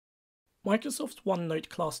Microsoft's OneNote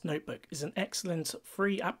Class Notebook is an excellent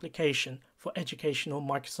free application for educational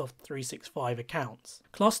Microsoft 365 accounts.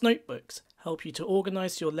 Class Notebooks help you to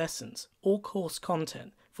organize your lessons or course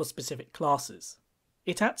content for specific classes.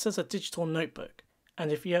 It acts as a digital notebook,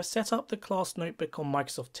 and if you have set up the Class Notebook on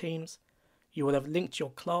Microsoft Teams, you will have linked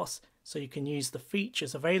your class so you can use the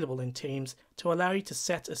features available in Teams to allow you to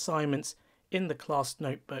set assignments in the Class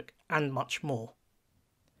Notebook and much more.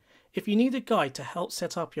 If you need a guide to help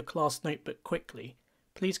set up your Class Notebook quickly,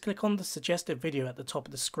 please click on the suggested video at the top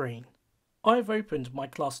of the screen. I have opened my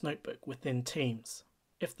Class Notebook within Teams.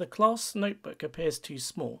 If the Class Notebook appears too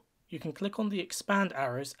small, you can click on the expand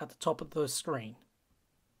arrows at the top of the screen.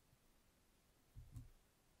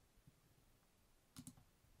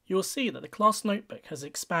 You will see that the Class Notebook has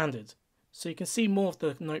expanded, so you can see more of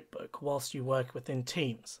the notebook whilst you work within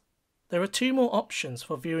Teams. There are two more options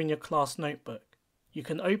for viewing your Class Notebook. You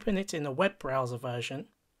can open it in a web browser version,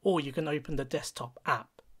 or you can open the desktop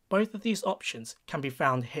app. Both of these options can be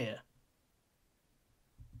found here.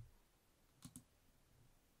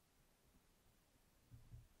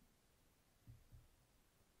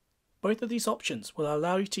 Both of these options will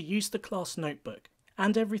allow you to use the Class Notebook,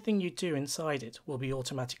 and everything you do inside it will be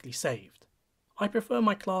automatically saved. I prefer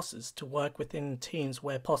my classes to work within Teams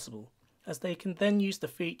where possible, as they can then use the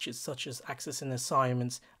features such as accessing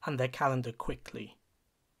assignments and their calendar quickly.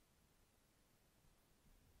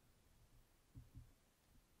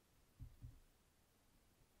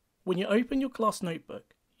 When you open your Class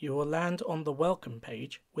Notebook, you will land on the Welcome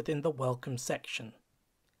page within the Welcome section.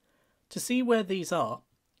 To see where these are,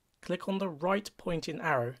 click on the right pointing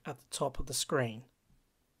arrow at the top of the screen.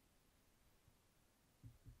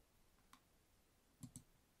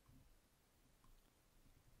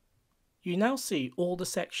 You now see all the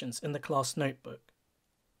sections in the Class Notebook.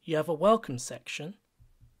 You have a Welcome section,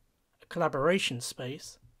 a Collaboration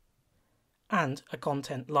space, and a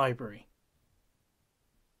Content library.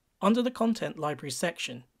 Under the Content Library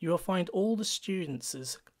section, you will find all the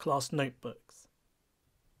students' Class Notebooks.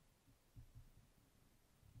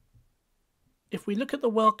 If we look at the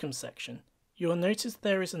Welcome section, you will notice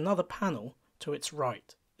there is another panel to its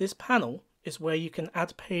right. This panel is where you can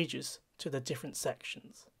add pages to the different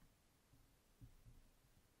sections.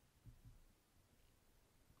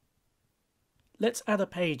 Let's add a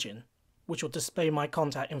page in, which will display my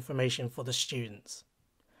contact information for the students.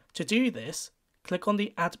 To do this, click on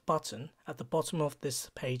the Add button at the bottom of this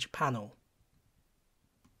page panel.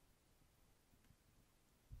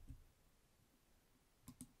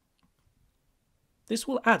 This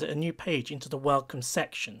will add a new page into the Welcome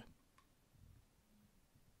section.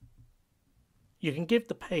 You can give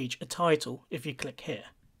the page a title if you click here.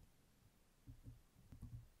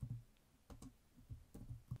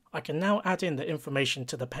 I can now add in the information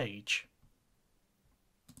to the page.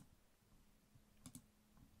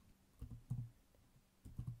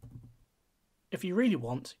 If you really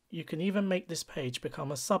want, you can even make this page become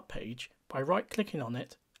a subpage by right-clicking on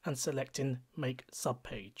it and selecting Make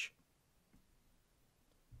Subpage.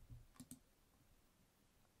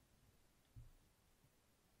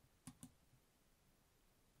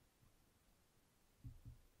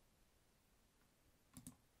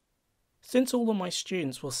 Since all of my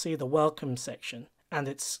students will see the Welcome section and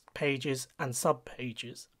its pages and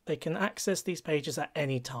subpages, they can access these pages at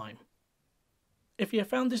any time. If you have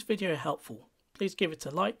found this video helpful, please give it a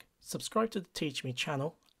like, subscribe to the Teach Me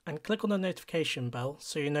channel, and click on the notification bell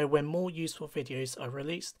so you know when more useful videos are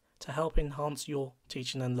released to help enhance your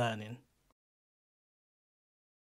teaching and learning.